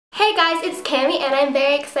Hey guys, it's Cami and I'm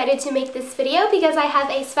very excited to make this video because I have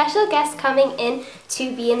a special guest coming in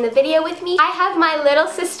to be in the video with me. I have my little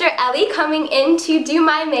sister Ellie coming in to do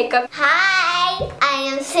my makeup. Hi, I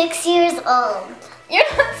am 6 years old. You're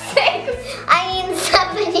not 6! I mean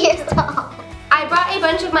 7 years old. I brought a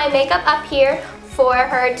bunch of my makeup up here for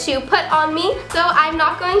her to put on me, so I'm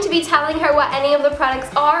not going to be telling her what any of the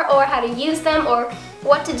products are or how to use them or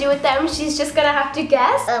what to do with them. She's just gonna have to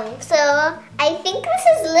guess. So I think this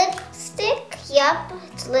is lipstick. Yep,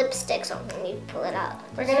 it's lipstick, so I'm gonna need to pull it out.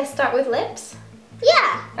 We're gonna start with lips?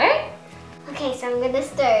 Yeah. Alright? Okay, so I'm gonna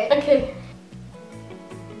start. Okay.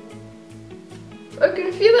 I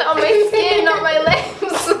can feel it on my skin, not my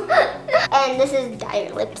lips. And this is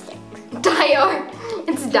Dior lipstick. Dior.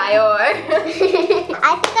 It's Dior.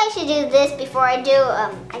 I think I should do this before I do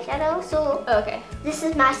eyeshadow. So Okay. this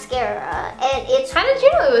is mascara, and it's. How did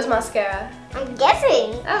you know it was mascara? I'm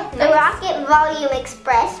guessing. Oh, The nice. Rocket Volume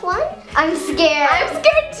Express one. I'm scared. I'm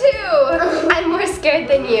scared too. I'm more scared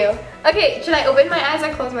than you. Okay, should I open my eyes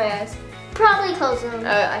or close my eyes? Probably close them.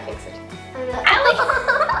 I think so.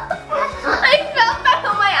 I felt that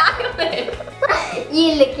on my eyelid.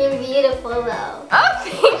 You looking beautiful though. Oh,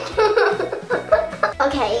 thank you.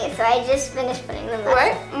 Okay, so I just finished putting them on.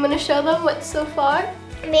 Right, I'm gonna show them what's so far.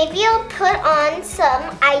 Maybe I'll put on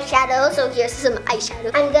some eyeshadow. So here's some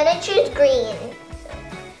eyeshadow. I'm gonna choose green.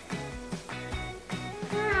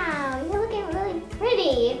 Wow, you're looking really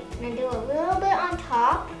pretty. I'm gonna do a little bit on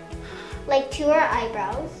top, like to her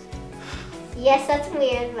eyebrows. Yes, that's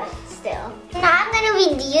weird, but still. Now I'm gonna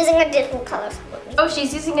be using a different color. Oh,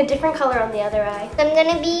 she's using a different color on the other eye. I'm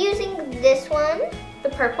gonna be using this one. The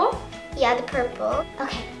purple? Yeah, the purple.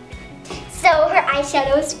 Okay. So her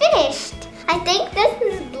eyeshadow is finished. I think this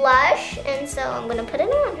is blush, and so I'm gonna put it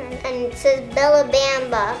on her. And it says Bella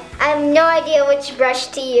Bamba. I have no idea which brush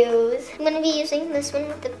to use. I'm gonna be using this one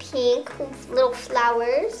with the pink with little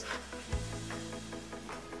flowers.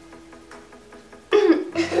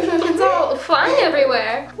 It's all flying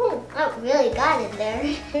everywhere. Oh, I really got it there.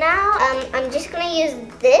 Now, I'm just gonna use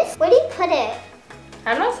this. Where do you put it?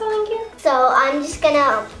 I'm not telling you. So I'm just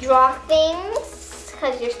gonna draw things,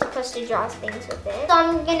 because you're supposed to draw things with it. So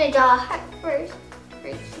I'm gonna draw a heart first,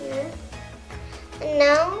 right here. And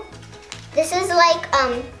now, this is like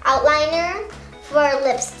outliner for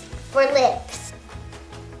lips.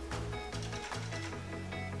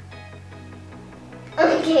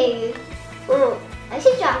 Okay. Ooh, I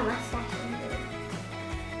should draw a mustache.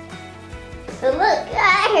 So look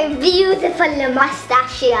at her beautiful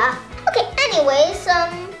mustache here. Okay, anyways,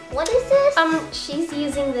 what is this? She's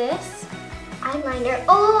using this. Eyeliner.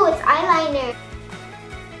 Oh, it's eyeliner.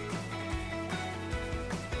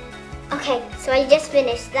 Okay, so I just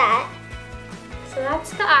finished that. So that's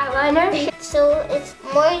the eyeliner. So it's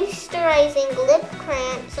moisturizing lip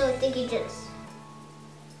crayon. So I think you just.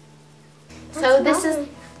 So this is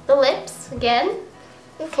the lips again.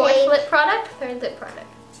 Okay. Fourth lip product, third lip product.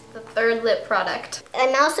 It's the third lip product.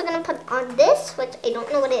 I'm also gonna put on this, which I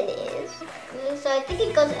don't know what it is. So I think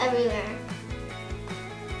it goes everywhere.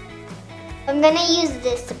 I'm gonna use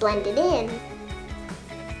this to blend it in.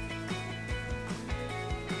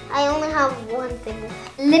 I only have one thing.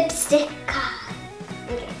 Lipstick. Okay,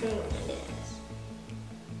 I'm gonna do this.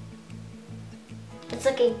 It's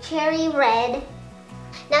looking cherry red.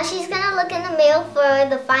 Now she's gonna look in the mirror for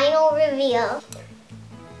the final reveal.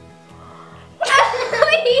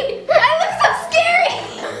 Wait, I look so scary.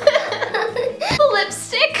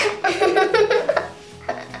 Lipstick.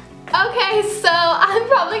 Okay, so I'm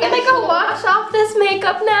probably gonna go wash off this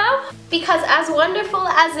makeup now because as wonderful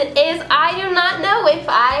as it is, I do not know if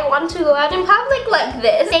I want to go out in public like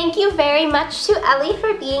this. Thank you very much to Ellie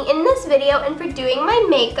for being in this video and for doing my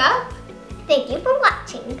makeup. Thank you for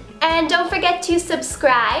watching. And don't forget to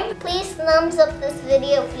subscribe. Please thumbs up this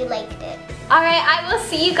video if you liked it. Alright, I will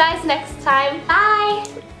see you guys next time. Bye!